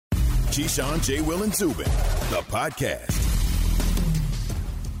Keyshawn, J. Will, and Zubin, the podcast.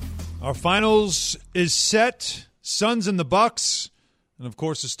 Our finals is set. Suns and the Bucks. And, of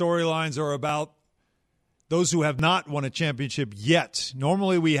course, the storylines are about those who have not won a championship yet.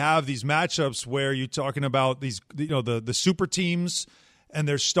 Normally we have these matchups where you're talking about these, the super teams and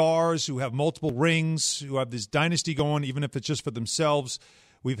their stars who have multiple rings, who have this dynasty going, even if it's just for themselves.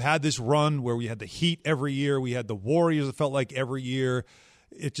 We've had this run where we had the Heat every year. We had the Warriors, it felt like every year.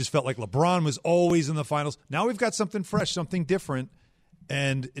 It just felt like LeBron was always in the finals. Now we've got something fresh, something different,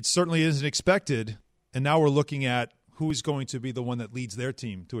 and it certainly isn't expected. And now we're looking at who is going to be the one that leads their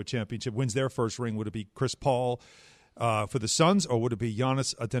team to a championship, wins their first ring. Would it be Chris Paul for the Suns, or would it be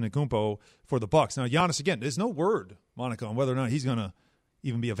Giannis Antetokounmpo for the Bucks? Now, Giannis, again, there's no word, Monica, on whether or not he's going to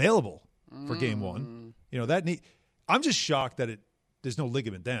even be available for Game 1. I'm just shocked that there's no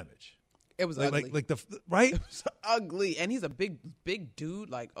ligament damage. It was ugly. Right? It was ugly, and he's a big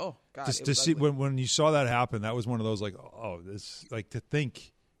dude. Like, oh God! Just to see when you saw that happen, that was one of those to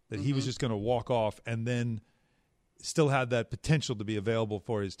think that he was just going to walk off and then still had that potential to be available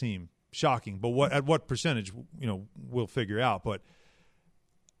for his team. Shocking. But at what percentage, we'll figure out. But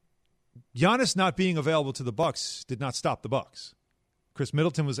Giannis not being available to the Bucks did not stop the Bucks. Chris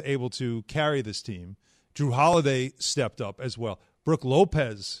Middleton was able to carry this team. Jrue Holiday stepped up as well. Brook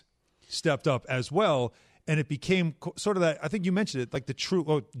Lopez stepped up as well. And it became sort of that, I think you mentioned it, like the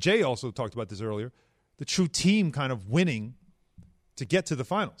true, Jay also talked about this earlier, the true team kind of winning to get to the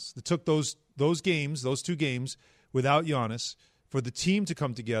finals. It took those two games without Giannis for the team to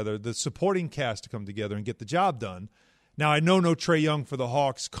come together, the supporting cast to come together and get the job done. Now, I know no Trae Young for the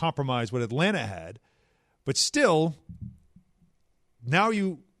Hawks compromised what Atlanta had, but still, now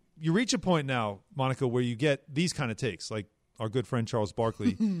you reach a point now, Monica, where you get these kind of takes, like our good friend Charles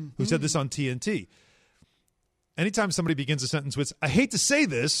Barkley, who said this on TNT. Anytime somebody begins a sentence with, I hate to say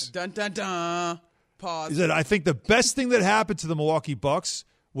this. Dun, dun, dun. Pause. He said, I think the best thing that happened to the Milwaukee Bucks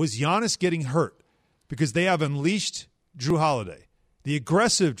was Giannis getting hurt because they have unleashed Jrue Holiday, the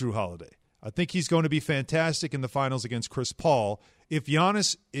aggressive Jrue Holiday. I think he's going to be fantastic in the finals against Chris Paul. If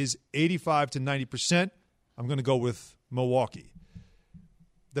Giannis is 85 to 90%, I'm going to go with Milwaukee.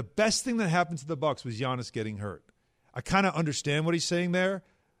 The best thing that happened to the Bucks was Giannis getting hurt. I kind of understand what he's saying there,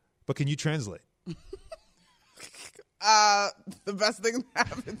 but can you translate? The best thing that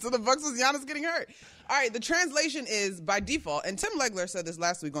happened to the Bucks was Giannis getting hurt. All right, the translation is by default, and Tim Legler said this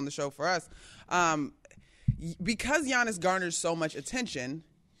last week on the show for us, because Giannis garners so much attention,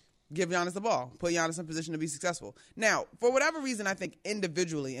 give Giannis the ball. Put Giannis in position to be successful. Now, for whatever reason, I think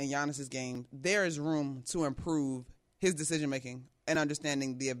individually in Giannis's game, there is room to improve his decision-making and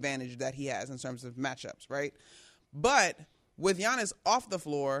understanding the advantage that he has in terms of matchups, right? But with Giannis off the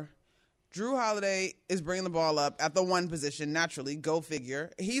floor, Jrue Holiday is bringing the ball up at the one position, naturally. Go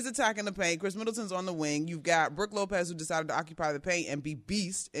figure. He's attacking the paint. Chris Middleton's on the wing. You've got Brook Lopez, who decided to occupy the paint and be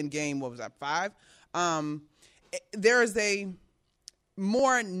beast in game, 5? There is a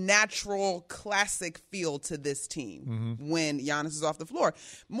more natural, classic feel to this team when Giannis is off the floor.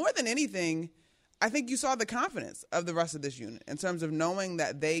 More than anything, I think you saw the confidence of the rest of this unit in terms of knowing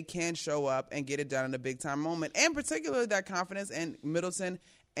that they can show up and get it done in a big-time moment, and particularly that confidence in Middleton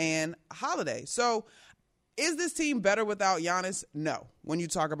and Holiday. So is this team better without Giannis? No. When you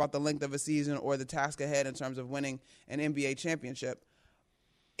talk about the length of a season or the task ahead in terms of winning an NBA championship.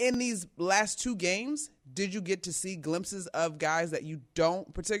 In these last two games, did you get to see glimpses of guys that you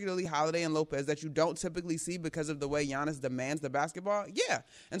don't, particularly Holiday and Lopez, that you don't typically see because of the way Giannis demands the basketball? Yeah.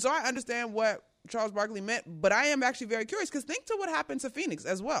 And so I understand what Charles Barkley meant, but I am actually very curious because think to what happened to Phoenix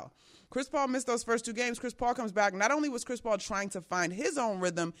as well. Chris Paul missed those first two games. Chris Paul comes back. Not only was Chris Paul trying to find his own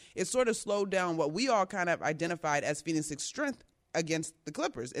rhythm, it sort of slowed down what we all kind of identified as Phoenix's strength against the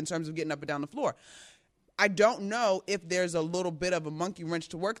Clippers in terms of getting up and down the floor. I don't know if there's a little bit of a monkey wrench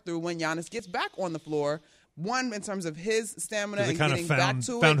to work through when Giannis gets back on the floor. One, in terms of his stamina and getting back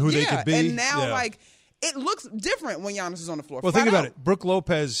to it. Found who they could be. And now, it looks different when Giannis is on the floor. Well, think about it. Brook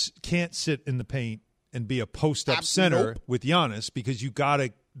Lopez can't sit in the paint and be a post-up center with Giannis because you got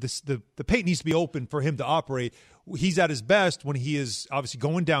to the paint needs to be open for him to operate. He's at his best when he is obviously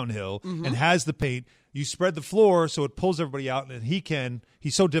going downhill and has the paint. You spread the floor so it pulls everybody out, and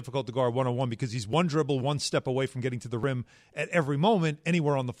he's so difficult to guard one-on-one because he's one dribble, one step away from getting to the rim at every moment,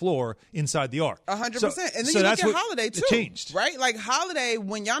 anywhere on the floor inside the arc. 100%. And then you look at Holiday, too. It changed. Right? Like Holiday,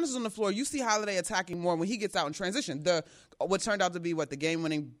 when Giannis is on the floor, you see Holiday attacking more when he gets out in transition. What turned out to be, the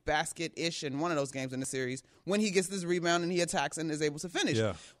game-winning basket-ish in one of those games in the series, when he gets this rebound and he attacks and is able to finish.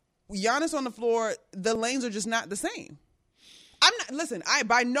 Yeah. Giannis on the floor, the lanes are just not the same. I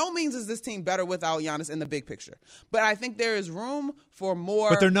by no means is this team better without Giannis in the big picture. But I think there is room for more.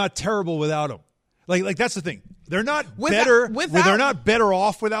 But they're not terrible without him. Like that's the thing. They're not better. They're not better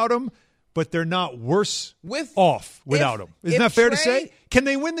off without him, but they're not worse off without him. Isn't that fair to say? Can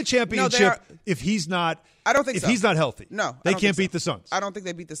they win the championship if he's not? I don't think if so. he's not healthy. No, they can't beat the Suns. I don't think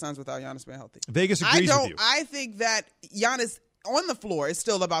they beat the Suns without Giannis being healthy. Vegas agrees with you. I think that Giannis on the floor is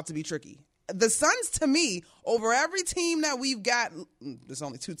still about to be tricky. The Suns, to me, over every team that we've got, there's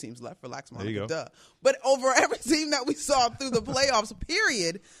only 2 teams left. Relax, Monica. There you go. Duh. But over every team that we saw through the playoffs,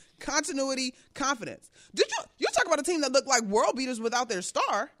 period, continuity, confidence. You talk about a team that looked like world beaters without their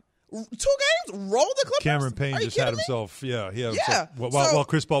star. 2 games, roll the Clippers. Cameron Payne just had himself. While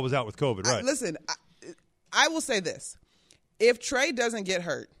Chris Paul was out with COVID, right? Listen, I will say this: if Trey doesn't get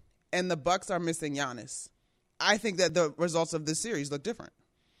hurt and the Bucks are missing Giannis, I think that the results of this series look different.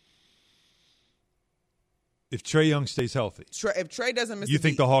 If Trae Young stays healthy, if Trey doesn't miss, you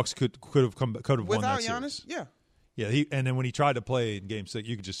think the Hawks could have won that series without Giannis? Yeah. Yeah, and then when he tried to play in Game 6,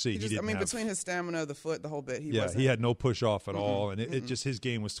 you could just see he didn't have. Between his stamina, the foot, the whole bit, he had no push off at all, and it just his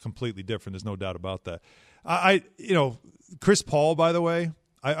game was completely different. There's no doubt about that. Chris Paul, by the way,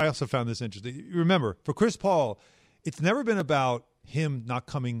 I also found this interesting. Remember, for Chris Paul, it's never been about him not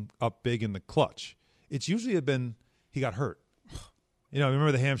coming up big in the clutch. It's usually been he got hurt.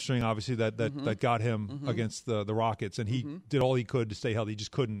 Remember the hamstring, obviously, that got him against the Rockets, and he did all he could to stay healthy. He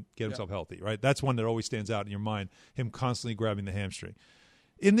just couldn't get himself healthy, right? That's one that always stands out in your mind, him constantly grabbing the hamstring.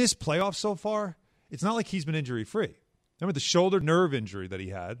 In this playoff so far, it's not like he's been injury-free. Remember the shoulder nerve injury that he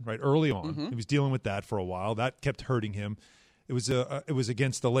had, right, early on? He was dealing with that for a while. That kept hurting him. It was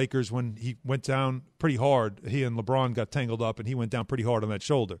against the Lakers when he went down pretty hard. He and LeBron got tangled up, and he went down pretty hard on that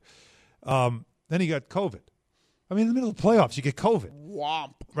shoulder. Then he got COVID. I mean, in the middle of the playoffs, you get COVID.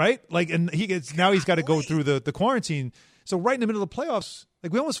 Womp. Right? And he's got to go through the quarantine. So right in the middle of the playoffs,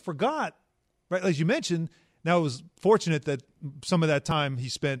 we almost forgot, right? As you mentioned, now it was fortunate that some of that time he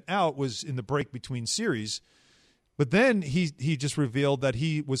spent out was in the break between series. But then he just revealed that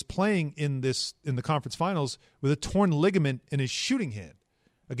he was playing in the conference finals with a torn ligament in his shooting hand.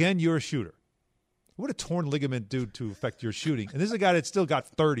 Again, you're a shooter. What would a torn ligament do to affect your shooting? And this is a guy that still got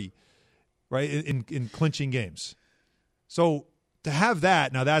 30, right, in clinching games. So to have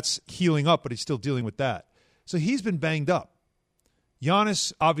that, now that's healing up, but he's still dealing with that. So he's been banged up.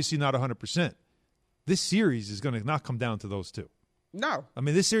 Giannis, obviously not 100%. This series is going to not come down to those two. No. I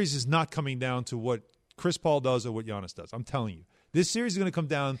mean, this series is not coming down to what Chris Paul does or what Giannis does. I'm telling you. This series is going to come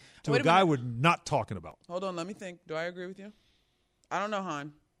down to a guy we're not talking about. Hold on, let me think. Do I agree with you? I don't know,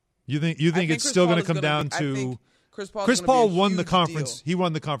 Hein. You think it's still going to come down to Chris Paul won the conference. Deal. He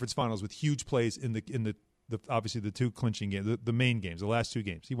won the conference finals with huge plays in the obviously the 2 clinching games, the main games, the last 2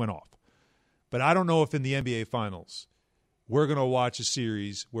 games. He went off. But I don't know if in the NBA Finals we're going to watch a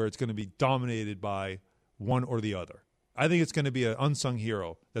series where it's going to be dominated by one or the other. I think it's going to be an unsung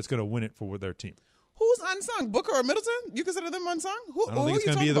hero that's going to win it for their team. Who's unsung? Booker or Middleton? You consider them unsung? I don't think it's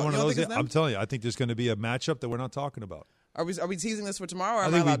going to be either one of those. I'm telling you, I think there's going to be a matchup that we're not talking about. Are we teasing this for tomorrow?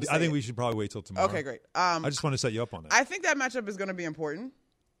 Or I think we should probably wait till tomorrow. Okay, great. I just want to set you up on that. I think that matchup is going to be important,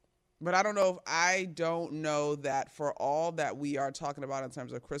 but I don't know that for all that we are talking about in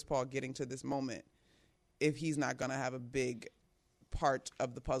terms of Chris Paul getting to this moment, if he's not going to have a big part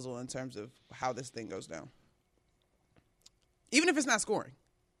of the puzzle in terms of how this thing goes down. Even if it's not scoring.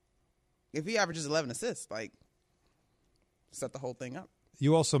 If he averages 11 assists, set the whole thing up.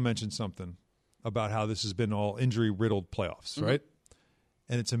 You also mentioned something about how this has been all injury-riddled playoffs, right?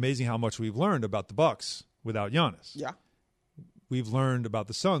 And it's amazing how much we've learned about the Bucks without Giannis. Yeah. We've learned about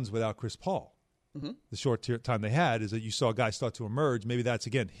the Suns without Chris Paul. The short time they had is that you saw guys start to emerge. Maybe that's,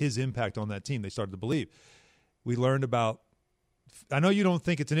 again, his impact on that team. They started to believe. We learned about – I know you don't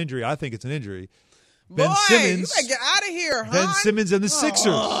think it's an injury. I think it's an injury. Ben Simmons. You better get out of here, huh? Ben Simmons and the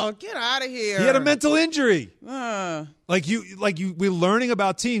Sixers. Oh, get out of here. He had a mental injury. We're learning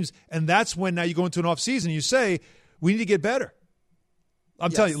about teams, and that's when now you go into an offseason, you say, we need to get better. I'm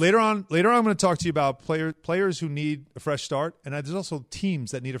telling you, later on I'm going to talk to you about players who need a fresh start, and there's also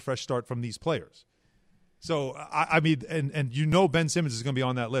teams that need a fresh start from these players. So, I mean, and Ben Simmons is going to be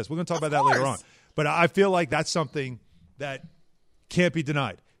on that list. We're going to talk about that later on. But I feel like that's something that can't be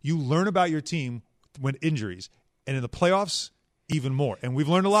denied. You learn about your team when injuries, and in the playoffs, even more. And we've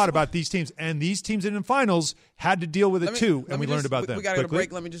learned a lot about these teams, and these teams in the finals had to deal with it too, and we learned about them. We got to go to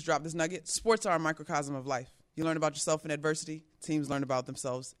break. Let me just drop this nugget. Sports are a microcosm of life. You learn about yourself in adversity. Teams learn about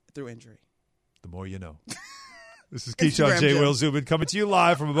themselves through injury. The more you know. This is Keyshawn J. Will Zubin coming to you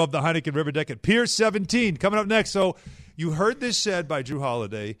live from above the Heineken River Deck at Pier 17. Coming up next. So you heard this said by Jrue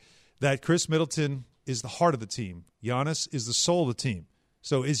Holiday that Chris Middleton is the heart of the team. Giannis is the soul of the team.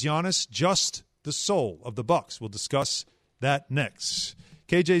 So is Giannis just the soul of the Bucks? We'll discuss that next.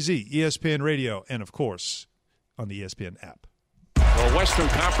 KJZ, ESPN Radio, and, of course, on the ESPN app. The Western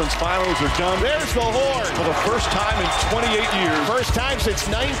Conference Finals are done. There's the horn. For the first time in 28 years. First time since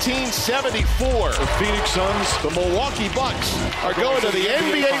 1974. The Phoenix Suns, The Milwaukee Bucks are going to the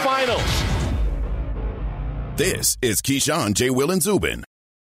NBA Finals. This is Keyshawn, J. Will, and Zubin.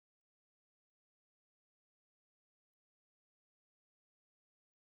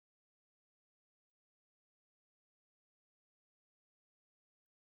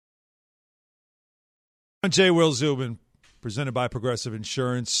 J. Will Zubin, presented by Progressive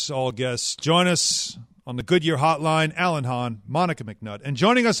Insurance. All guests join us on the Goodyear Hotline, Alan Hahn, Monica McNutt. And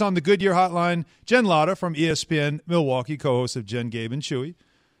joining us on the Goodyear Hotline, Jen Lada from ESPN Milwaukee, co-host of Jen, Gabe, and Chewy.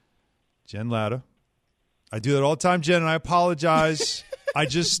 Jen Lada. I do that all the time, Jen, and I apologize. I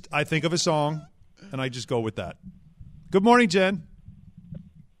think of a song, and I just go with that. Good morning, Jen.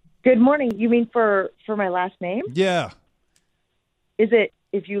 Good morning. You mean for my last name? Yeah. Is it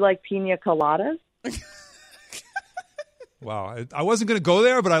if you like pina coladas? Wow, I wasn't going to go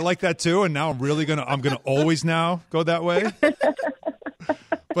there, but I like that too, and now I'm going to always now go that way.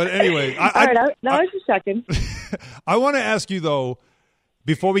 But anyway, I was just checking. I want to ask you though,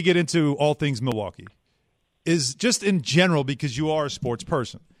 before we get into all things Milwaukee, is just in general, because you are a sports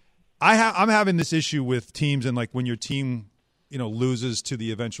person, I'm having this issue with teams, and like when your team, loses to the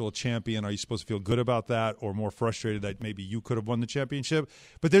eventual champion, are you supposed to feel good about that or more frustrated that maybe you could have won the championship?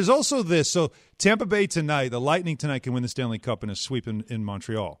 But there's also this. So Tampa Bay tonight, the Lightning tonight can win the Stanley Cup in a sweep in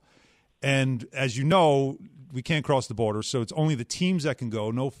Montreal. And as you know, we can't cross the border, so it's only the teams that can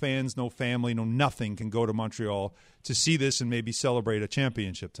go. No fans, no family, no nothing can go to Montreal to see this and maybe celebrate a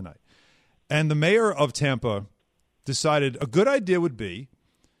championship tonight. And the mayor of Tampa decided a good idea would be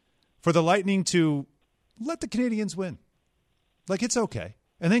for the Lightning to let the Canadians win. Like, it's okay.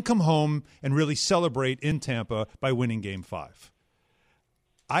 And then come home and really celebrate in Tampa by winning Game 5.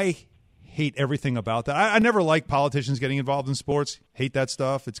 I hate everything about that. I never like politicians getting involved in sports. Hate that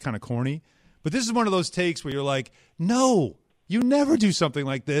stuff. It's kind of corny. But this is one of those takes where you're like, no, you never do something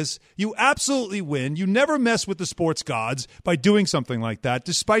like this. You absolutely win. You never mess with the sports gods by doing something like that,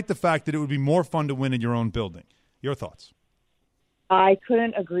 despite the fact that it would be more fun to win in your own building. Your thoughts? I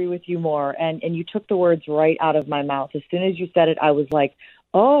couldn't agree with you more, and you took the words right out of my mouth. As soon as you said it, I was like,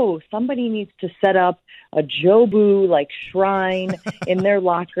 oh, somebody needs to set up a Jobu shrine in their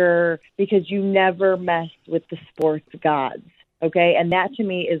locker because you never mess with the sports gods, okay? And that to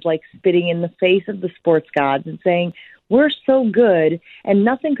me is like spitting in the face of the sports gods and saying, we're so good and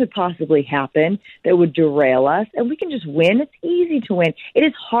nothing could possibly happen that would derail us, and we can just win. It's easy to win. It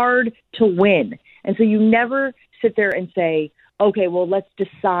is hard to win. And so you never sit there and say, okay, well, let's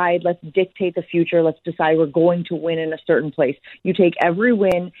decide, let's dictate the future, let's decide we're going to win in a certain place. You take every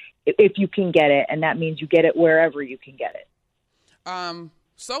win if you can get it, and that means you get it wherever you can get it.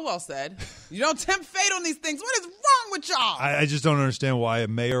 So well said. You don't tempt fate on these things. What is wrong with y'all? I just don't understand why a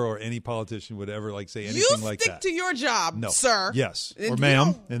mayor or any politician would ever say anything like that. You stick to your job, no. sir. Yes. Or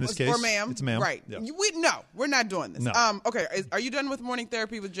ma'am, in this case. Or ma'am. It's ma'am. Right. Yeah. No, we're not doing this. No. Okay, are you done with morning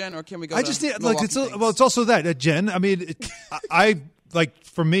therapy with Jen, or can we go I to just need, Milwaukee it's also that, Jen, I mean,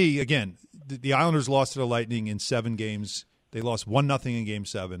 for me, again, the Islanders lost to the Lightning in 7 games. They lost 1-0 in Game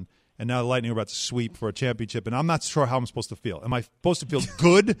 7. And now the Lightning are about to sweep for a championship, and I'm not sure how I'm supposed to feel. Am I supposed to feel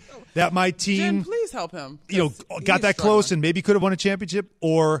good that my team, Jen, please help him. Got that close and maybe could have won a championship,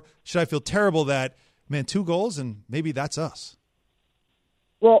 or should I feel terrible that 2 goals and maybe that's us?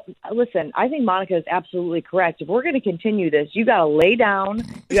 Well, listen, I think Monica is absolutely correct. If we're going to continue this, you got to lay down,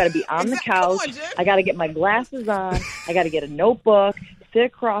 you got to be on the couch. I got to get my glasses on. I got to get a notebook, sit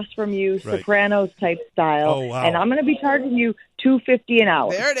across from you, right. Sopranos type style, oh, wow. And I'm going to be charging you $250 an hour.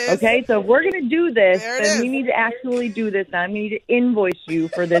 There it is. Okay, so if we're going to do this, then we need to actually do this. And I'm going to need to invoice you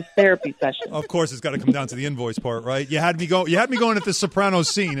for this therapy session. Of course, it's got to come down to the invoice part, right? You had me going at the Sopranos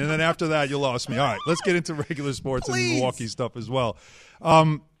scene, and then after that, you lost me. All right, let's get into regular sports and Milwaukee stuff as well.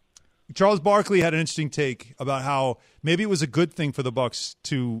 Charles Barkley had an interesting take about how maybe it was a good thing for the Bucks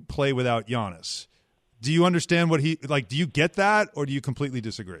to play without Giannis. Do you understand what he like? Do you get that, or do you completely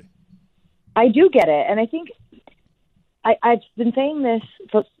disagree? I do get it, and I think I've been saying this,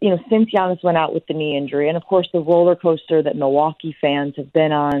 since Giannis went out with the knee injury, and of course the roller coaster that Milwaukee fans have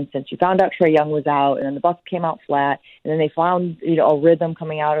been on since you found out Trae Young was out, and then the Bucks came out flat, and then they found a rhythm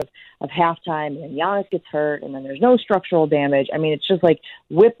coming out of halftime, and then Giannis gets hurt, and then there's no structural damage. I mean, it's just like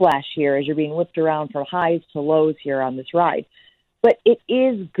whiplash here as you're being whipped around from highs to lows here on this ride. But it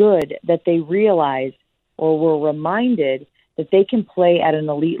is good that they realize or were reminded that they can play at an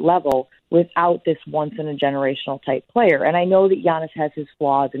elite level without this once-in-a-generational type player. And I know that Giannis has his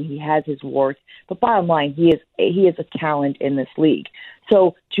flaws and he has his warts, but bottom line, he is a talent in this league.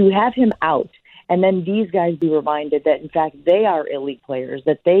 So to have him out and then these guys be reminded that, in fact, they are elite players,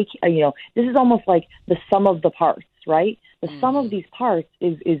 that they, this is almost like the sum of the parts, right? The sum of these parts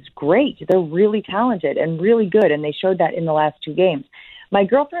is great. They're really talented and really good, and they showed that in the last 2 games. My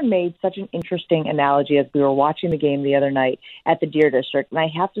girlfriend made such an interesting analogy as we were watching the game the other night at the Deer District, and I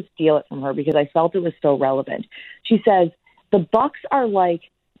have to steal it from her because I felt it was so relevant. She says, the Bucks are like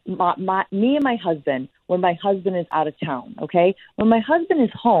me and my husband when my husband is out of town, okay? When my husband is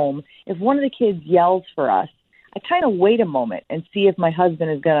home, if one of the kids yells for us, I kind of wait a moment and see if my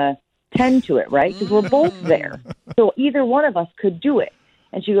husband is going to tend to it, right? Because we're both there. So either one of us could do it.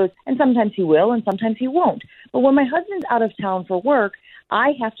 And she goes, and sometimes he will and sometimes he won't. But when my husband's out of town for work,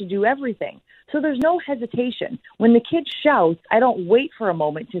 I have to do everything. So there's no hesitation. When the kid shouts, I don't wait for a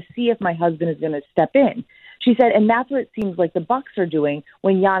moment to see if my husband is going to step in. She said, and that's what it seems like the Bucks are doing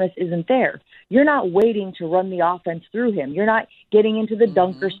when Giannis isn't there. You're not waiting to run the offense through him. You're not getting into the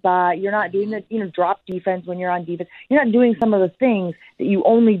dunker spot. You're not doing the drop defense when you're on defense. You're not doing some of the things that you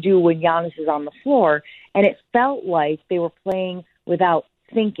only do when Giannis is on the floor. And it felt like they were playing without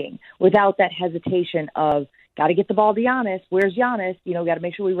thinking, without that hesitation of, got to get the ball to Giannis. Where's Giannis? Got to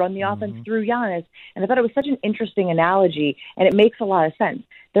make sure we run the offense through Giannis. And I thought it was such an interesting analogy, and it makes a lot of sense.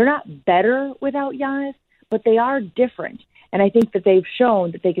 They're not better without Giannis, but they are different. And I think that they've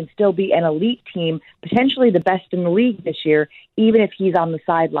shown that they can still be an elite team, potentially the best in the league this year, even if he's on the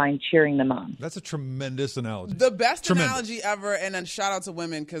sideline cheering them on. That's a tremendous analogy. The best analogy ever, and then shout out to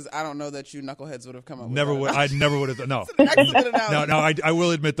women, because I don't know that you knuckleheads would have come up with that. I never would have. No. Excellent analogy. No, I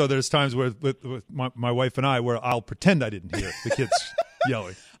will admit, though, there's times with my wife and I where I'll pretend I didn't hear the kids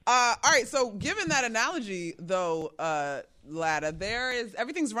yelling. All right, so given that analogy, though, Lada,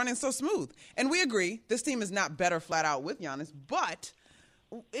 everything's running so smooth. And we agree, this team is not better flat out with Giannis, but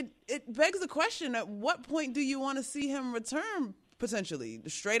it begs the question, at what point do you want to see him return potentially?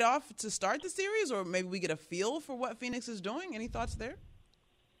 Straight off to start the series, or maybe we get a feel for what Phoenix is doing? Any thoughts there?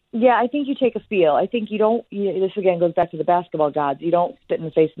 Yeah, I think you take a feel. I think you don't, this again goes back to the basketball gods. You don't spit in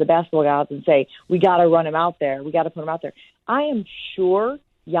the face of the basketball gods and say, we got to run him out there. We got to put him out there. I am sure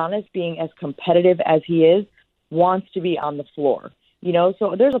Giannis, being as competitive as he is, wants to be on the floor.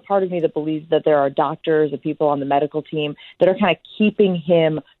 So there's a part of me that believes that there are doctors and people on the medical team that are kind of keeping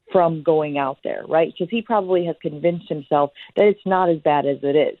him from going out there, right? Because he probably has convinced himself that it's not as bad as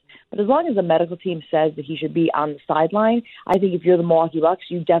it is. But as long as the medical team says that he should be on the sideline, I think if you're the Milwaukee Bucks,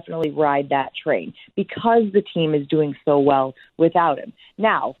 you definitely ride that train because the team is doing so well without him.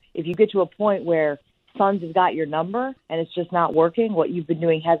 Now, if you get to a point where Suns has got your number and it's just not working, what you've been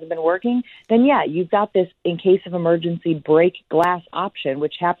doing hasn't been working, then yeah, you've got this in case of emergency break glass option,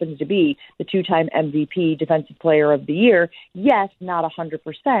 which happens to be the 2-time MVP Defensive Player of the Year. Yes, not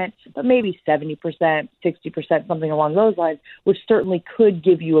 100%, but maybe 70%, 60%, something along those lines, which certainly could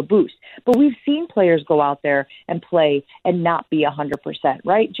give you a boost. But we've seen players go out there and play and not be 100%,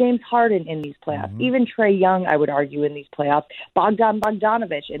 right? James Harden in these playoffs, even Trae Young, I would argue, in these playoffs,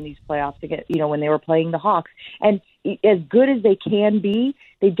 Bogdanovich in these playoffs, when they were playing the Hawks. And as good as they can be,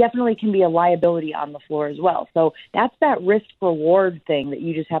 they definitely can be a liability on the floor as well. So that's that risk-reward thing that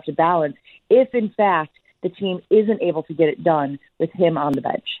you just have to balance if, in fact, the team isn't able to get it done with him on the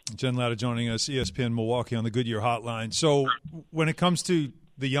bench. Jen Lada joining us, ESPN Milwaukee on the Goodyear Hotline. So when it comes to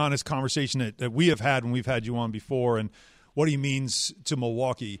the Giannis conversation that we have had when we've had you on before and what he means to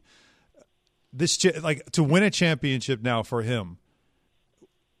Milwaukee, to win a championship now for him,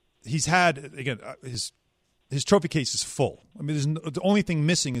 he's had, again, his trophy case is full. I mean, the only thing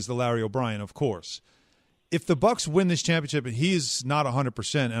missing is the Larry O'Brien, of course. If the Bucks win this championship, and he is not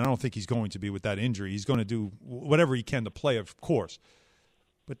 100%, and I don't think he's going to be with that injury, he's going to do whatever he can to play, of course.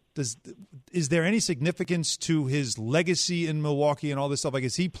 But is there any significance to his legacy in Milwaukee and all this stuff? Like,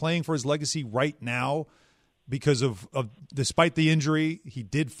 is he playing for his legacy right now because of despite the injury, he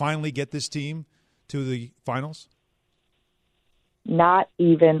did finally get this team to the finals? Not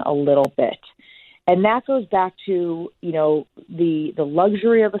even a little bit. And that goes back to, the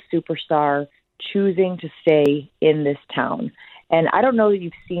luxury of a superstar choosing to stay in this town. And I don't know that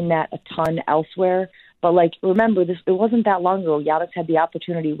you've seen that a ton elsewhere, but remember, it wasn't that long ago. Giannis had the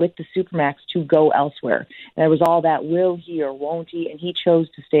opportunity with the Supermax to go elsewhere. And there was all that, will he or won't he? And he chose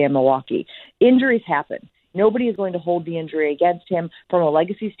to stay in Milwaukee. Injuries happen. Nobody is going to hold the injury against him. From a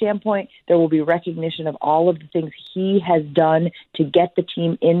legacy standpoint, there will be recognition of all of the things he has done to get the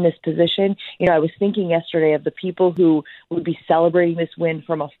team in this position. I was thinking yesterday of the people who would be celebrating this win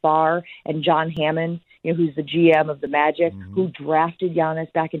from afar, and John Hammond, who's the GM of the Magic, who drafted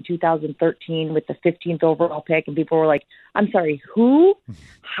Giannis back in 2013 with the 15th overall pick. And people were like, I'm sorry, who?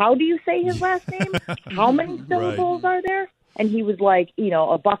 How do you say his last name? How many syllables are there? And he was like,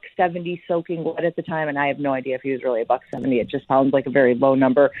 $170 soaking wet at the time. And I have no idea if he was really $170. It just sounds like a very low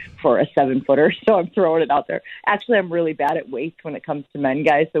number for a 7-footer. So I'm throwing it out there. Actually, I'm really bad at weights when it comes to men,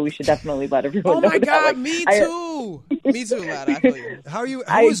 guys. So we should definitely let everyone know. Oh, my God. Like, me too. Me too, Lada. I feel you.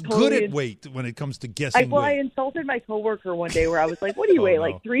 How is good at weight when it comes to guessing weight? I insulted my coworker one day where I was like, what do you weigh,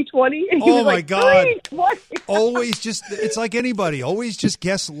 like 320? And he oh, was my like, God. 320. Always just, it's like anybody. Always just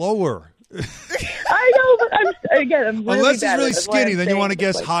guess lower. I know, but I'm really unless bad he's really at it. skinny, then you want to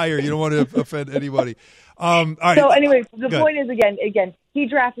guess higher. You don't want to offend anybody. All right. So anyway, the point is, again, he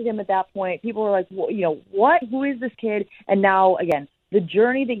drafted him at that point. People were like, well, what? Who is this kid? And now, again, the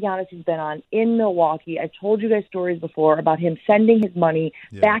journey that Giannis has been on in Milwaukee. I've told you guys stories before about him sending his money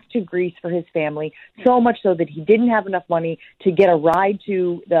back to Greece for his family, so much so that he didn't have enough money to get a ride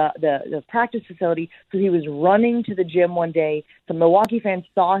to the practice facility. So he was running to the gym one day. Some Milwaukee fans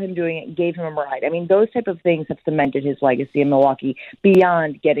saw him doing it and gave him a ride. I mean, those type of things have cemented his legacy in Milwaukee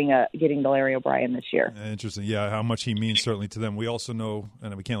beyond getting the Larry O'Brien this year. Interesting. Yeah, how much he means certainly to them. We also know,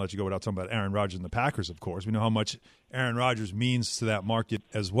 and we can't let you go without talking about Aaron Rodgers and the Packers, of course. We know how much Aaron Rodgers means to that market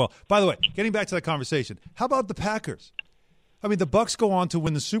as well. By the way, getting back to that conversation, how about the Packers? I mean, the Bucs go on to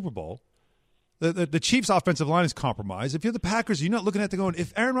win the Super Bowl. The Chiefs' offensive line is compromised. If you're the Packers, you're not looking at going,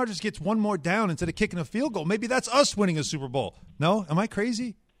 if Aaron Rodgers gets one more down instead of kicking a field goal, maybe that's us winning a Super Bowl. No? Am I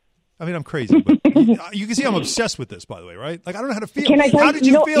crazy? I mean, I'm crazy. But you can see I'm obsessed with this, by the way, right? Like, I don't know how to feel. How did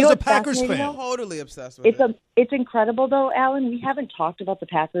you feel as a Packers fan? I'm totally obsessed with it. It's incredible, though, Alan. We haven't talked about the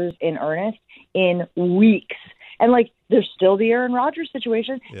Packers in earnest in weeks. And, there's still the Aaron Rodgers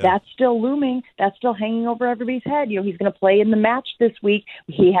situation. Yeah. That's still looming. That's still hanging over everybody's head. He's going to play in the match this week.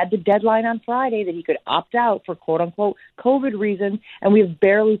 He had the deadline on Friday that he could opt out for quote-unquote COVID reasons, and we've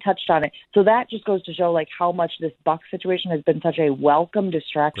barely touched on it. So that just goes to show, how much this Bucs situation has been such a welcome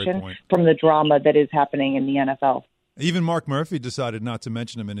distraction from the drama that is happening in the NFL. Even Mark Murphy decided not to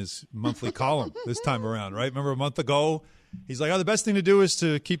mention him in his monthly column this time around, right? Remember a month ago? He's like, the best thing to do is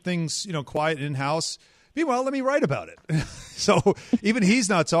to keep things, quiet in-house. Meanwhile, let me write about it. So even he's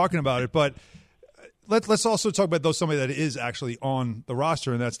not talking about it. But let's also talk about somebody that is actually on the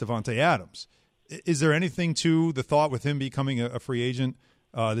roster, and that's Davante Adams. Is there anything to the thought with him becoming a free agent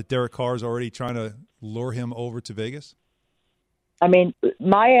that Derek Carr is already trying to lure him over to Vegas? I mean,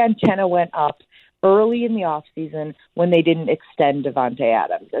 my antenna went up early in the offseason when they didn't extend Davante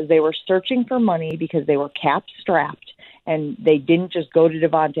Adams, as they were searching for money because they were cap-strapped, and they didn't just go to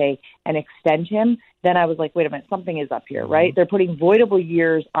Davante and extend him. Then I was like, wait a minute, something is up here, right? They're putting voidable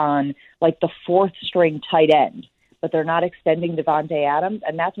years on, the fourth-string tight end, but they're not extending Davante Adams.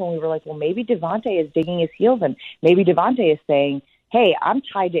 And that's when we were like, well, maybe Davante is digging his heels in. Maybe Davante is saying, hey, I'm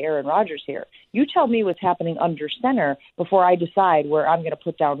tied to Aaron Rodgers here. You tell me what's happening under center before I decide where I'm going to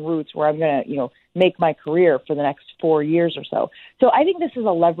put down roots, where I'm going to, make my career for the next 4 years or so. So I think this is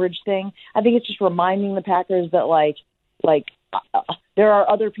a leverage thing. I think it's just reminding the Packers that, there are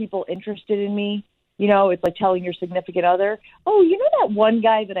other people interested in me. It's like telling your significant other, oh, that one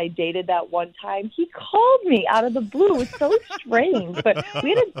guy that I dated that one time, he called me out of the blue. It's so strange. But we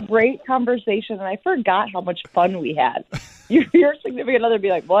had a great conversation, and I forgot how much fun we had. Your significant other would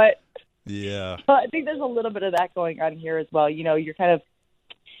be like, what? Yeah. So I think there's a little bit of that going on here as well. You're kind of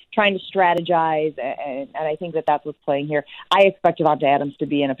trying to strategize, and I think that that's what's playing here. I expect Davante Adams to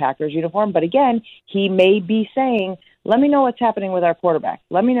be in a Packers uniform, but again, he may be saying, let me know what's happening with our quarterback.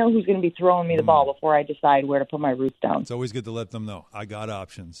 Let me know who's going to be throwing me the ball before I decide where to put my roots down. It's always good to let them know. I got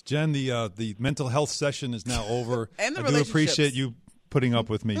options. Jen, the mental health session is now over. And the I do appreciate you putting up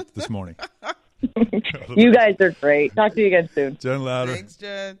with me this morning. You guys are great. Talk to you again soon. Jen Lada. Thanks,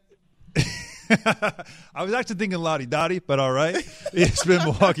 Jen. I was actually thinking Lottie Dottie, but all right. It's been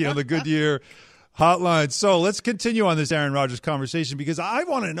Milwaukee on the Goodyear Hotline. So let's continue on this Aaron Rodgers conversation, because I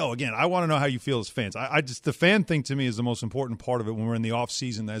want to know, again, how you feel as fans. I just, the fan thing to me is the most important part of it when we're in the off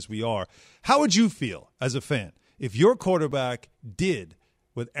season as we are. How would you feel as a fan if your quarterback did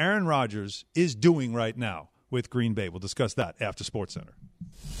what Aaron Rodgers is doing right now with Green Bay? We'll discuss that after SportsCenter.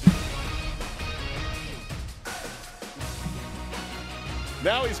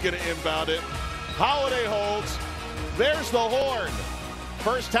 Now he's going to inbound it. Holiday holds. There's the horn.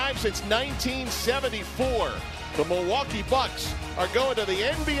 First time since 1974. The Milwaukee Bucks are going to the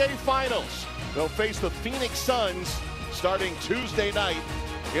NBA Finals. They'll face the Phoenix Suns starting Tuesday night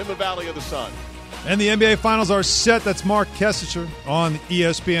in the Valley of the Sun. And the NBA Finals are set. That's Mark Kessicher on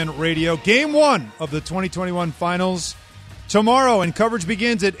ESPN Radio. Game 1 of the 2021 Finals. Tomorrow, and coverage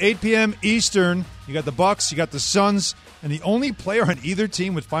begins at 8 p.m. Eastern. You got the Bucks, you got the Suns, and the only player on either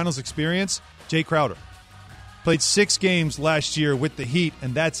team with finals experience, Jay Crowder. Played 6 games last year with the Heat,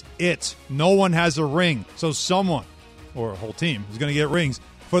 and that's it. No one has a ring. So someone, or a whole team, is going to get rings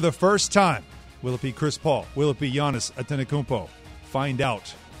for the first time. Will it be Chris Paul? Will it be Giannis Antetokounmpo? Find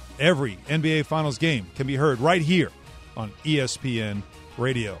out. Every NBA Finals game can be heard right here on ESPN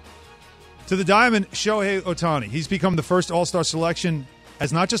Radio. To the Diamond, Shohei Ohtani. He's become the first All-Star selection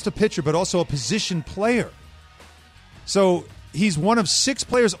as not just a pitcher, but also a position player. So he's one of 6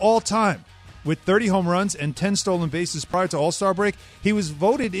 players all time with 30 home runs and 10 stolen bases prior to All-Star break. He was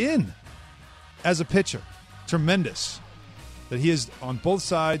voted in as a pitcher. Tremendous that he is on both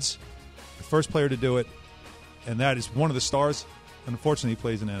sides, the first player to do it, and that is one of the stars. Unfortunately, he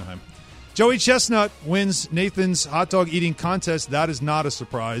plays in Anaheim. Joey Chestnut wins Nathan's hot dog eating contest. That is not a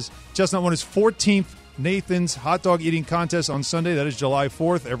surprise. Chestnut won his 14th Nathan's hot dog eating contest on Sunday. That is July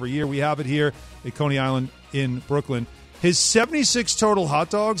 4th. Every year we have it here at Coney Island in Brooklyn. His 76 total hot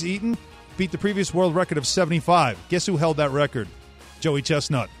dogs eaten beat the previous world record of 75. Guess who held that record? Joey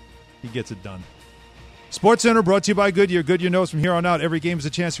Chestnut. He gets it done. SportsCenter brought to you by Goodyear. Goodyear knows from here on out every game is a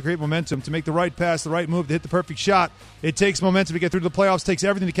chance to create momentum, to make the right pass, the right move, to hit the perfect shot. It takes momentum to get through the playoffs, takes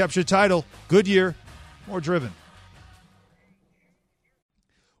everything to capture a title. Goodyear, more driven.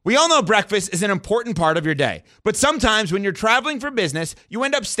 We all know breakfast is an important part of your day, but sometimes when you're traveling for business, you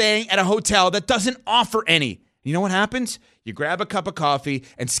end up staying at a hotel that doesn't offer any. You know what happens? You grab a cup of coffee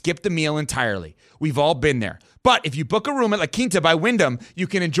and skip the meal entirely. We've all been there. But if you book a room at La Quinta by Wyndham, you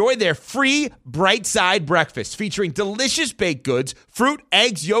can enjoy their free Bright Side breakfast featuring delicious baked goods, fruit,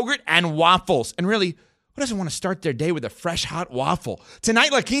 eggs, yogurt, and waffles. And really, who doesn't want to start their day with a fresh, hot waffle?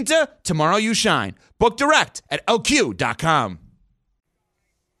 Tonight, La Quinta, tomorrow you shine. Book direct at lq.com.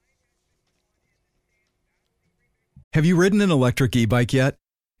 Have you ridden an electric e-bike yet?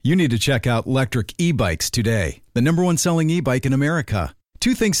 You need to check out Electric E-Bikes today, the #1 selling e-bike in America.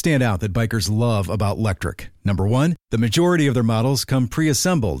 2 things stand out that bikers love about Electric. Number 1, the majority of their models come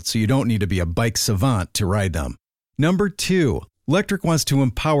pre-assembled, so you don't need to be a bike savant to ride them. Number 2, Electric wants to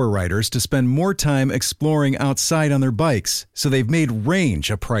empower riders to spend more time exploring outside on their bikes, so they've made range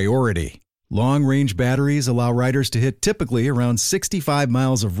a priority. Long-range batteries allow riders to hit typically around 65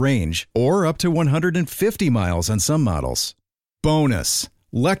 miles of range, or up to 150 miles on some models. Bonus!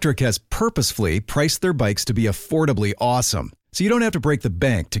 Electric has purposefully priced their bikes to be affordably awesome, so you don't have to break the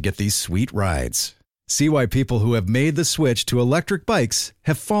bank to get these sweet rides. See why people who have made the switch to electric bikes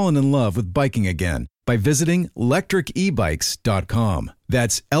have fallen in love with biking again by visiting lectricebikes.com.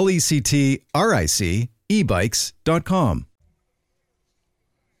 That's LECTRIC ebikes.com.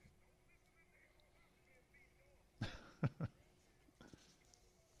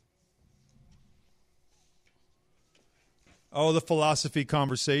 Oh, the philosophy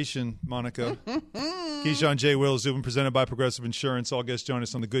conversation, Monica. Keyshawn, J. Will, Zubin, presented by Progressive Insurance. All guests join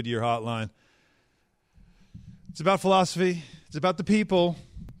us on the Goodyear Hotline. It's about philosophy. It's about the people.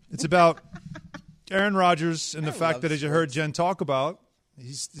 It's about Aaron Rodgers and the fact that, as you heard Jen talk about,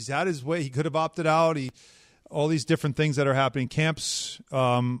 he's had his way. He could have opted out. All these different things that are happening. Camps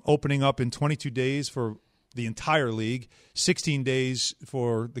opening up in 22 days for the entire league, 16 days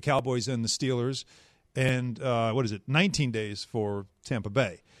for the Cowboys and the Steelers. And 19 days for Tampa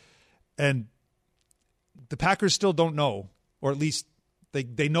Bay. And the Packers still don't know, or at least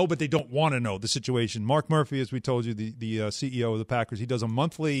they know, but they don't want to know the situation. Mark Murphy, as we told you, the CEO of the Packers, he does a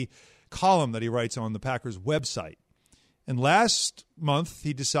monthly column that he writes on the Packers website. And last month,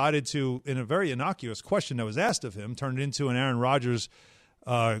 he decided to, in a very innocuous question that was asked of him, turn it into an Aaron Rodgers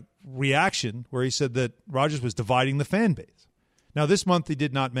reaction where he said that Rodgers was dividing the fan base. Now, this month he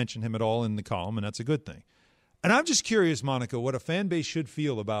did not mention him at all in the column, and that's a good thing. And I'm just curious, Monica, what a fan base should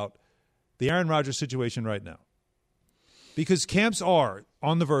feel about the Aaron Rodgers situation right now. Because camps are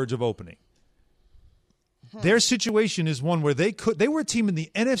on the verge of opening. Their situation is one where they were a team in the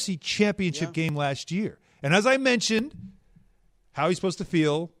NFC Championship game last year. And as I mentioned, how are you supposed to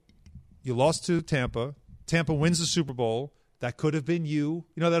feel? You lost to Tampa. Tampa wins the Super Bowl. That could have been you.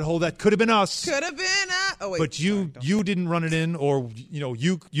 You know, that could have been us. Could have been us. Oh, wait. But you didn't run it in, or,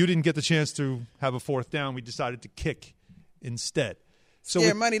 you didn't get the chance to have a 4th down. We decided to kick instead.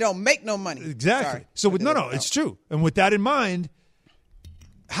 So money don't make no money. Exactly. Sorry. So it's true. And with that in mind,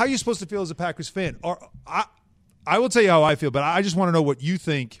 how are you supposed to feel as a Packers fan? I will tell you how I feel, but I just want to know what you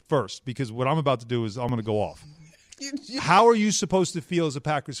think first, because what I'm about to do is I'm going to go off. How are you supposed to feel as a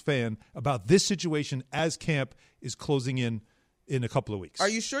Packers fan about this situation as camp is closing in a couple of weeks? Are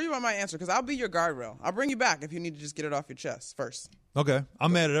you sure you want my answer? Because I'll be your guardrail. I'll bring you back if you need to just get it off your chest first. Okay.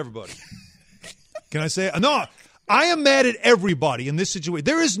 I'm mad at everybody. Can I say it? No, I am mad at everybody in this situation.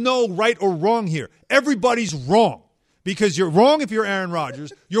 There is no right or wrong here. Everybody's wrong. Because you're wrong if you're Aaron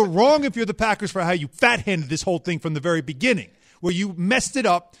Rodgers. You're wrong if you're the Packers for how you fat-handed this whole thing from the very beginning, where you messed it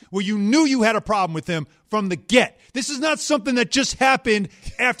up, where you knew you had a problem with him from the get. This is not something that just happened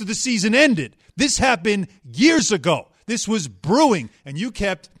after the season ended. This happened years ago. This was brewing, and you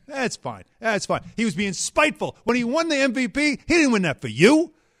kept, it's fine. It's fine. He was being spiteful. When he won the MVP, he didn't win that for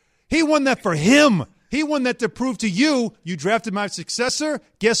you. He won that for him. He won that to prove to you, you drafted my successor.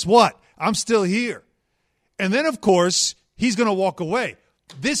 Guess what? I'm still here. And then, of course, he's going to walk away.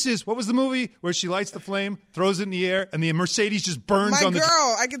 This is, what was the movie where she lights the flame, throws it in the air, and the Mercedes just burns on the... My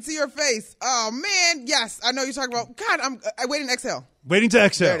girl, I can see your face. Oh, man, yes. I know you're talking about... God, I'm waiting to exhale. Waiting to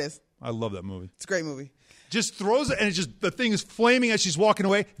exhale. There it is. I love that movie. It's a great movie. Just throws it, and it's just, the thing is flaming as she's walking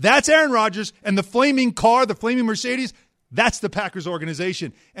away. That's Aaron Rodgers, and the flaming car, the flaming Mercedes, that's the Packers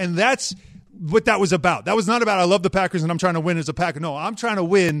organization. And that's what that was about. That was not about, I love the Packers and I'm trying to win as a Packer. No, I'm trying to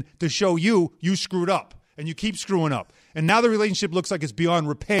win to show you screwed up. And you keep screwing up. And now the relationship looks like it's beyond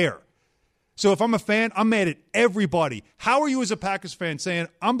repair. So if I'm a fan, I'm mad at everybody. How are you as a Packers fan saying,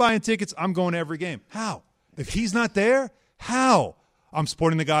 I'm buying tickets, I'm going to every game? How? If he's not there, how? I'm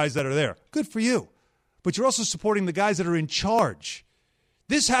supporting the guys that are there. Good for you. But you're also supporting the guys that are in charge.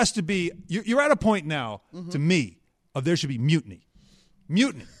 This has to be, you're at a point now, to me, of there should be mutiny.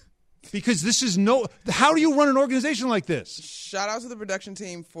 Mutiny. Because this is how do you run an organization like this? Shout out to the production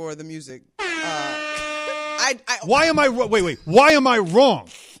team for the music. Why am I Why am I wrong?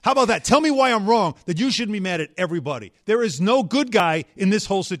 How about that? Tell me why I'm wrong that you shouldn't be mad at everybody. There is no good guy in this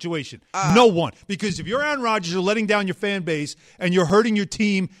whole situation. No one. Because if you're Aaron Rodgers, you're letting down your fan base and you're hurting your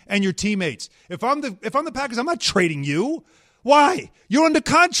team and your teammates. If I'm the Packers, I'm not trading you. Why? You're under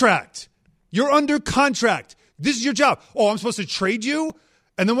contract. You're under contract. This is your job. Oh, I'm supposed to trade you?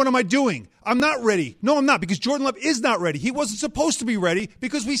 And then what am I doing? I'm not ready. No, I'm not, because Jordan Love is not ready. He wasn't supposed to be ready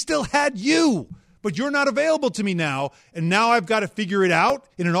because we still had you. But you're not available to me now, and now I've got to figure it out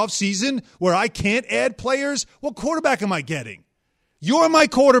in an offseason where I can't add players. What quarterback am I getting? You're my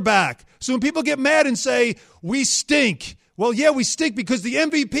quarterback. So when people get mad and say, we stink, well, yeah, we stink because the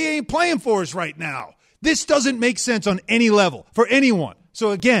MVP ain't playing for us right now. This doesn't make sense on any level for anyone.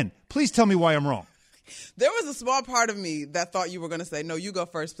 So again, please tell me why I'm wrong. There was a small part of me that thought you were going to say, no, you go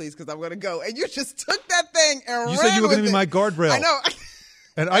first, please, because I'm going to go. And you just took that thing and ran with it. You said you were going to be my guardrail. I know.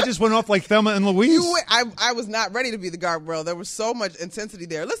 And I just went off like Thelma and Louise. I was not ready to be the guardrail. There was so much intensity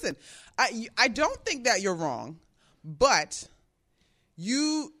there. Listen, I don't think that you're wrong, but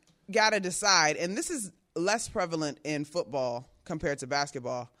you got to decide, and this is less prevalent in football compared to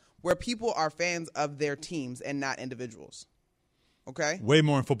basketball, where people are fans of their teams and not individuals. Okay? Way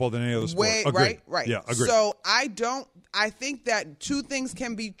more in football than any other sport. Right. Yeah, agreed. So I think that two things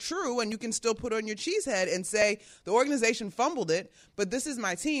can be true, and you can still put on your cheesehead and say the organization fumbled it, but this is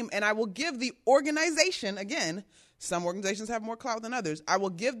my team, and I will give the organization, again, some organizations have more clout than others, I will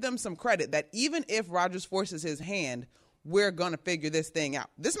give them some credit that even if Rodgers forces his hand, we're going to figure this thing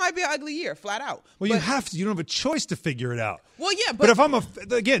out. This might be an ugly year, flat out. Well, you have to. You don't have a choice to figure it out. Well, yeah, but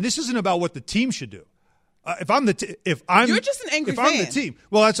if again, this isn't about what the team should do. You're just an angry fan. If I'm the team,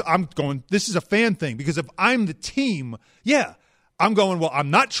 well, I'm going. This is a fan thing because if I'm the team, yeah, I'm going. Well, I'm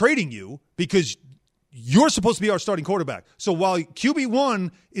not trading you because you're supposed to be our starting quarterback. So while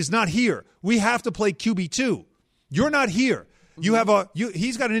QB1 is not here, we have to play QB2. You're not here. You have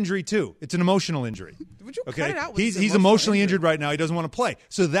he's got an injury too. It's an emotional injury. Would you cut it out? He's emotionally injured right now. He doesn't want to play.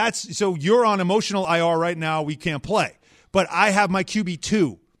 So you're on emotional IR right now. We can't play. But I have my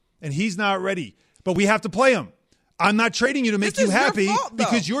QB2, and he's not ready. But we have to play him. I'm not trading you to make you happy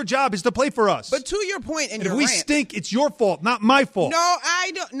because your job is to play for us. But to your point in your rant, if we stink, it's your fault, not my fault. No,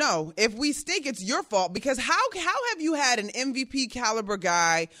 I don't. No, if we stink, it's your fault because how have you had an MVP caliber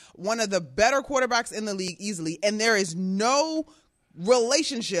guy, one of the better quarterbacks in the league easily, and there is no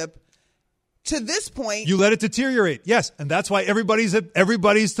relationship to this point? You let it deteriorate, yes, and that's why everybody's to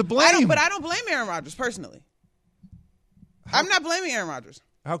blame. But I don't blame Aaron Rodgers personally. I'm not blaming Aaron Rodgers.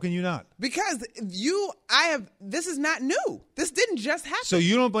 How can you not? Because this is not new. This didn't just happen. So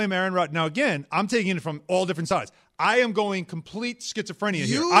you don't blame Aaron Rodgers. Now, again, I'm taking it from all different sides. I am going complete schizophrenia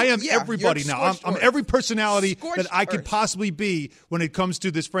here. I am everybody now. I'm every personality that I could possibly be when it comes to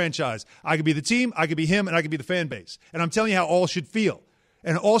this franchise. I could be the team, I could be him, and I could be the fan base. And I'm telling you how all should feel.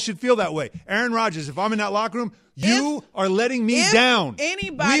 And all should feel that way. Aaron Rodgers, if I'm in that locker room, you are letting me down.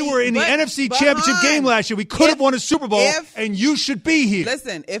 We were in the NFC Championship game last year. We could have won a Super Bowl, and you should be here.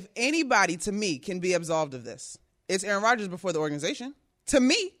 Listen, if anybody, to me, can be absolved of this, it's Aaron Rodgers before the organization. To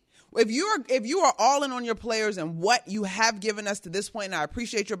me. If you are all in on your players and what you have given us to this point, and I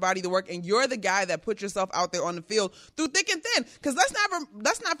appreciate your body of work, and you're the guy that put yourself out there on the field through thick and thin. Because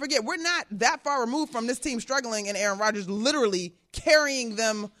let's not forget, we're not that far removed from this team struggling and Aaron Rodgers literally carrying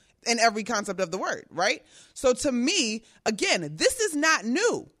them in every concept of the word, right? So to me, again, this is not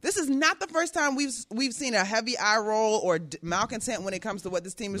new. This is not the first time we've seen a heavy eye roll or malcontent when it comes to what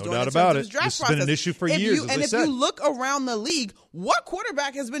this team is doing in terms of this draft process. This has been an issue for years, if you look around the league, what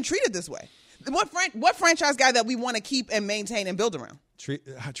quarterback has been treated this way? What franchise guy that we want to keep and maintain and build around?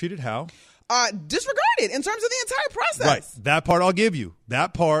 Treated how? Disregarded in terms of the entire process. Right. That part I'll give you.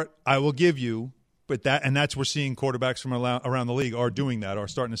 That part I will give you. But that's we're seeing quarterbacks from around the league are doing that, are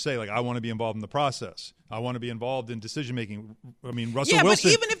starting to say, like, I want to be involved in the process. I want to be involved in decision making. I mean, Russell Wilson,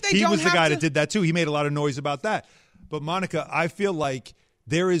 but even if they he was the guy that did that too. He made a lot of noise about that. But Monica, I feel like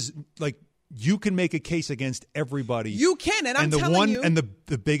there is you can make a case against everybody. You can, and I'm telling you. And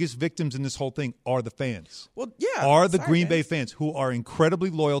the biggest victims in this whole thing are the fans. Well, yeah. Are the Green Bay fans who are incredibly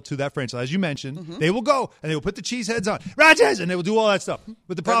loyal to that franchise. As you mentioned, they will go and they will put the cheese heads on. Rodgers! And they will do all that stuff.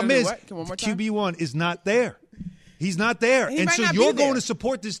 But the problem is QB1 is not there. He's not there. And so you're going to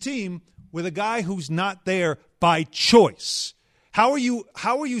support this team with a guy who's not there by choice. How are you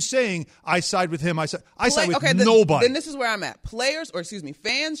saying I side with him? I side with nobody. Then this is where I'm at.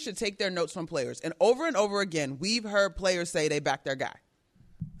 Fans should take their notes from players. And over again, we've heard players say they back their guy.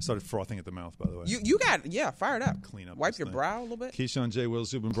 I started frothing at the mouth, by the way. You got fired up. Clean up. Wipe your brow a little bit. Keyshawn, J. Will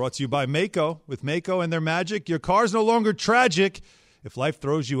Zubin, brought to you by Mako. With Mako and their magic, your car's no longer tragic. If life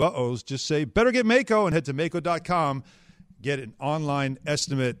throws you uh-ohs, just say, better get Mako, and head to Mako.com. Get an online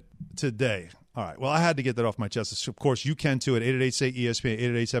estimate today. All right. Well, I had to get that off my chest. Of course, you can too at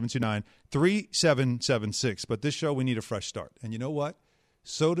 888-SAY-ESPN, 888-729-3776. But this show, we need a fresh start. And you know what?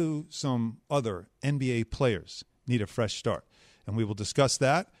 So do some other NBA players need a fresh start. And we will discuss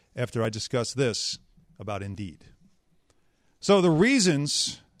that after I discuss this about Indeed. So the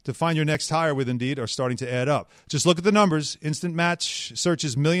reasons to find your next hire with Indeed are starting to add up. Just look at the numbers. Instant Match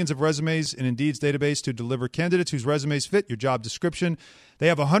searches millions of resumes in Indeed's database to deliver candidates whose resumes fit your job description. They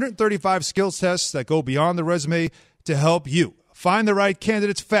have 135 skills tests that go beyond the resume to help you find the right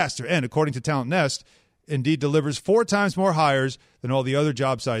candidates faster. And according to Talent Nest, Indeed delivers 4 times more hires than all the other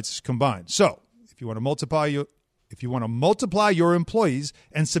job sites combined. So if you want to multiply your employees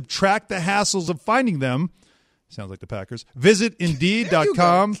and subtract the hassles of finding them, sounds like the Packers, visit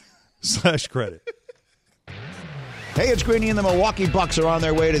Indeed.com/credit. Hey, it's Greeny, and the Milwaukee Bucks are on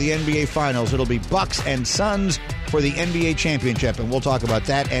their way to the NBA Finals. It'll be Bucks and Suns for the NBA Championship, and we'll talk about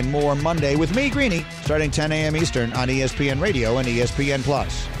that and more Monday with me, Greeny, starting 10 a.m. Eastern on ESPN Radio and ESPN+.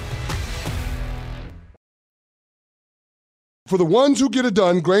 For the ones who get it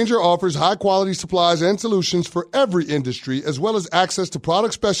done, Grainger offers high-quality supplies and solutions for every industry, as well as access to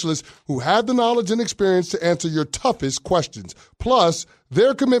product specialists who have the knowledge and experience to answer your toughest questions. Plus,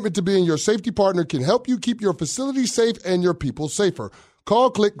 their commitment to being your safety partner can help you keep your facility safe and your people safer.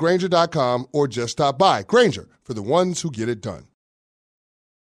 Call, click Grainger.com, or just stop by. Grainger, for the ones who get it done.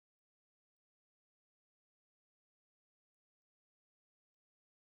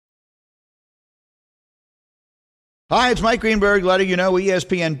 Hi, it's Mike Greenberg letting you know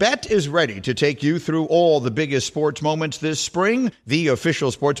ESPN Bet is ready to take you through all the biggest sports moments this spring. The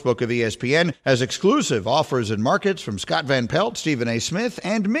official sportsbook of ESPN has exclusive offers and markets from Scott Van Pelt, Stephen A. Smith,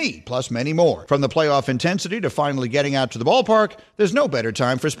 and me, plus many more. From the playoff intensity to finally getting out to the ballpark, there's no better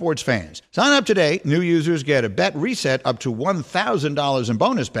time for sports fans. Sign up today. New users get a bet reset up to $1,000 in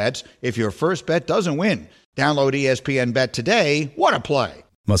bonus bets if your first bet doesn't win. Download ESPN Bet today. What a play.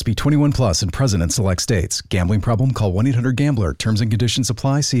 Must be 21 plus and present in select states. Gambling problem? Call 1-800-GAMBLER. Terms and conditions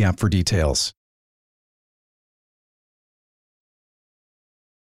apply. See app for details.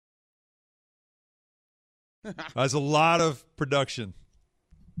 There's a lot of production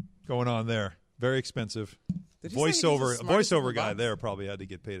going on there. Very expensive. Voiceover guy there probably had to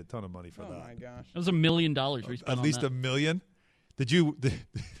get paid a ton of money for that. Oh my gosh. That was $1 million we spent At on least that. $1 million?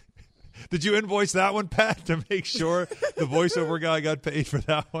 Did you invoice that one, Pat, to make sure the voiceover guy got paid for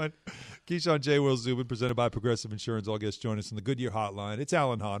that one? Keyshawn, J. Will Zubin, presented by Progressive Insurance. All guests join us in the Goodyear Hotline. It's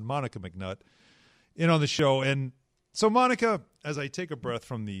Alan Hahn, Monica McNutt, in on the show. And so, Monica, as I take a breath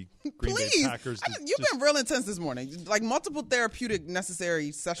from the Green Bay Packers. You've been real intense this morning. Like multiple therapeutic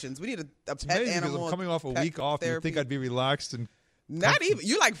necessary sessions. We need a pet animal. I'm coming off a week off. You'd think I'd be relaxed. And not even.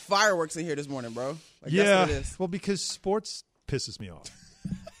 You're like fireworks in here this morning, bro. Like, yeah. That's what it is. Well, because sports pisses me off.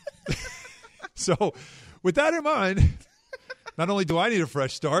 So, with that in mind, not only do I need a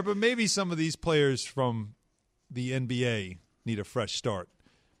fresh start, but maybe some of these players from the NBA need a fresh start.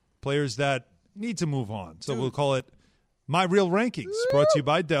 Players that need to move on. So we'll call it My Real Rankings, brought to you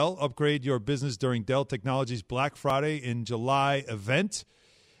by Dell. Upgrade your business during Dell Technologies Black Friday in July event.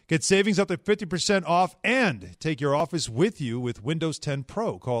 Get savings up to 50% off and take your office with you with Windows 10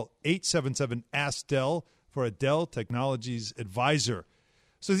 Pro. Call 877-ASK-DELL for a Dell Technologies advisor.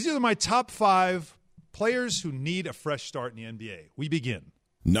 So these are my top 5 players who need a fresh start in the NBA. We begin.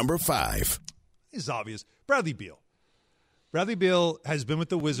 Number 5. It's obvious. Bradley Beal. Bradley Beal has been with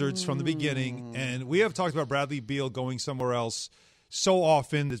the Wizards from the beginning, and we have talked about Bradley Beal going somewhere else so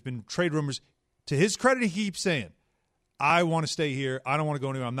often. There's been trade rumors. To his credit, he keeps saying, I want to stay here. I don't want to go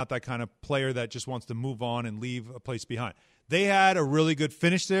anywhere. I'm not that kind of player that just wants to move on and leave a place behind. They had a really good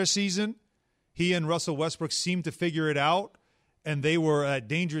finish to their season. He and Russell Westbrook seemed to figure it out, and they were a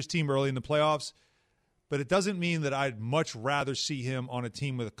dangerous team early in the playoffs. But it doesn't mean that I'd much rather see him on a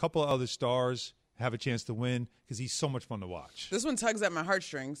team with a couple of other stars have a chance to win because he's so much fun to watch. This one tugs at my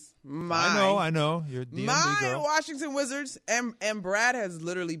heartstrings. I know. You're a DMV girl. My Washington Wizards, and Brad has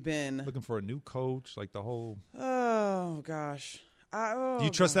literally been looking for a new coach, like the whole. Oh gosh. Do you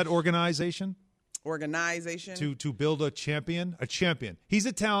trust that organization? To build a champion? A champion. He's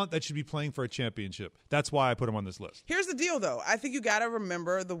a talent that should be playing for a championship. That's why I put him on this list. Here's the deal, though. I think you got to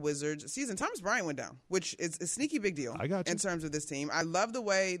remember the Wizards season. Thomas Bryant went down, which is a sneaky big deal in terms of this team. I love the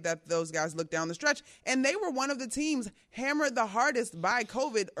way that those guys look down the stretch, and they were one of the teams hammered the hardest by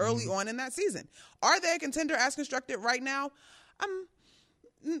COVID early on in that season. Are they a contender as constructed right now?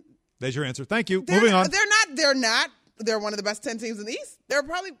 There's your answer. Thank you. Moving on. They're not. They're one of the best 10 teams in the East. They're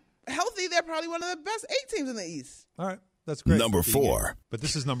probably healthy. They're probably one of the best 8 teams in the East. All right. That's great. Number 4. But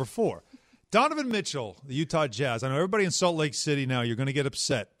this is number 4. Donovan Mitchell, the Utah Jazz. I know everybody in Salt Lake City now, you're going to get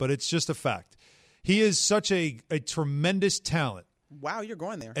upset, but it's just a fact. He is such a tremendous talent. Wow, you're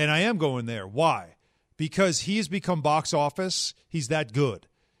going there. And I am going there. Why? Because he has become box office. He's that good.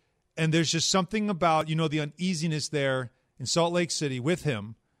 And there's just something about, the uneasiness there in Salt Lake City with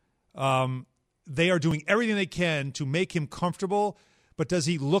him. They are doing everything they can to make him comfortable, but does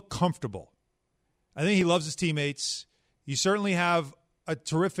he look comfortable? I think he loves his teammates. You certainly have a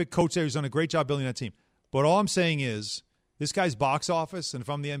terrific coach there who's done a great job building that team. But all I'm saying is this guy's box office, and if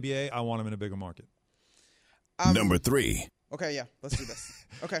I'm the NBA, I want him in a bigger market. Number 3. Okay, yeah, let's do this.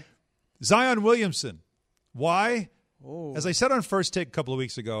 Okay. Zion Williamson. Why? As I said on First Take a couple of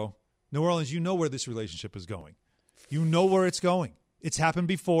weeks ago, New Orleans, you know where this relationship is going. You know where it's going. It's happened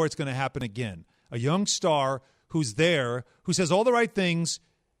before. It's going to happen again. A young star who's there, who says all the right things,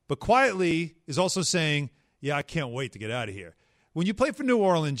 but quietly is also saying, yeah, I can't wait to get out of here. When you play for New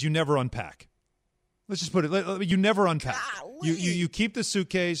Orleans, you never unpack. Let's just put it, you never unpack. You keep the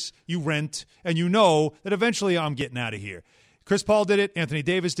suitcase, you rent, and you know that eventually I'm getting out of here. Chris Paul did it. Anthony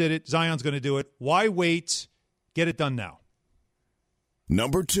Davis did it. Zion's going to do it. Why wait? Get it done now.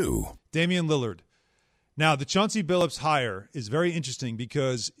 Number 2. Damian Lillard. Now, the Chauncey Billups hire is very interesting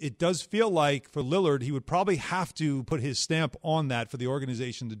because it does feel like for Lillard, he would probably have to put his stamp on that for the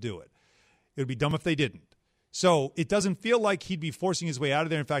organization to do it. It would be dumb if they didn't. So it doesn't feel like he'd be forcing his way out of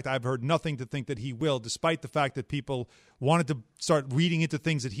there. In fact, I've heard nothing to think that he will, despite the fact that people wanted to start reading into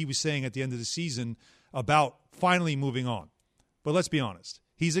things that he was saying at the end of the season about finally moving on. But let's be honest.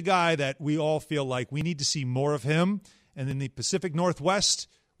 He's a guy that we all feel like we need to see more of him. And in the Pacific Northwest,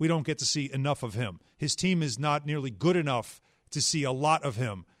 we don't get to see enough of him. His team is not nearly good enough to see a lot of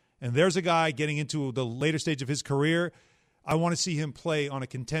him. And there's a guy getting into the later stage of his career. I want to see him play on a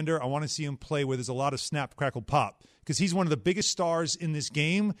contender. I want to see him play where there's a lot of snap, crackle, pop. Because he's one of the biggest stars in this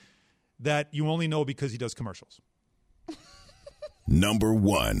game that you only know because he does commercials. Number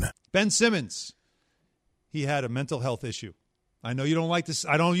 1. Ben Simmons. He had a mental health issue. I know you don't like this.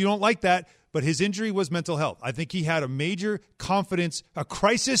 You don't like that, but his injury was mental health. I think he had a major a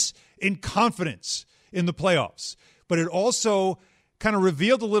crisis in confidence in the playoffs. But it also kind of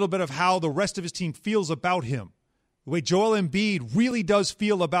revealed a little bit of how the rest of his team feels about him. The way Joel Embiid really does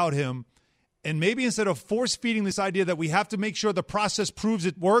feel about him. And maybe instead of force-feeding this idea that we have to make sure the process proves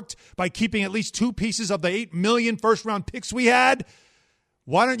it worked by keeping at least 2 pieces of the 8 million first-round picks we had,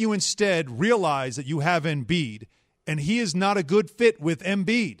 why don't you instead realize that you have Embiid, and he is not a good fit with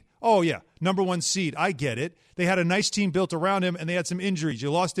Embiid? Oh, yeah, number 1 seed. I get it. They had a nice team built around him, and they had some injuries.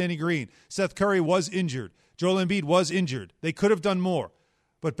 You lost Danny Green. Seth Curry was injured. Joel Embiid was injured. They could have done more.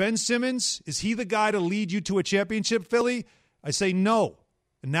 But Ben Simmons, is he the guy to lead you to a championship, Philly? I say no.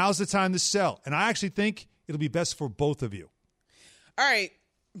 And now's the time to sell. And I actually think it'll be best for both of you. All right.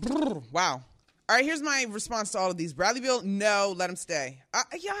 Wow. All right, here's my response to all of these. Bradley Beal, no, let him stay.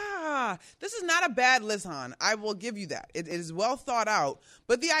 Yeah, this is not a bad list, hon. I will give you that. It is well thought out.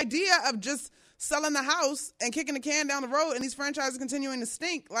 But the idea of just selling the house and kicking the can down the road, and these franchises continuing to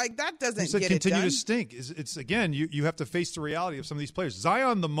stink. Like, that doesn't get it done. Continue to stink. It's again, you have to face the reality of some of these players.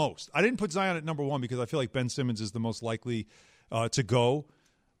 Zion the most. I didn't put Zion at number 1 because I feel like Ben Simmons is the most likely to go.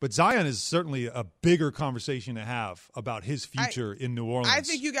 But Zion is certainly a bigger conversation to have about his future in New Orleans. I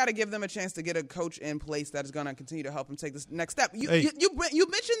think you got to give them a chance to get a coach in place that is going to continue to help him take this next step. You mentioned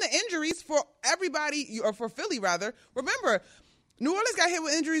the injuries for everybody, or for Philly rather. Remember, New Orleans got hit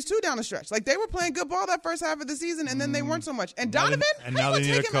with injuries too down the stretch. Like, they were playing good ball that first half of the season, and then they weren't so much. And Donovan, now they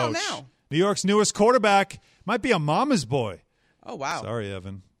need a coach. Now? New York's newest quarterback might be a mama's boy. Oh, wow. Sorry,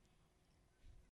 Evan.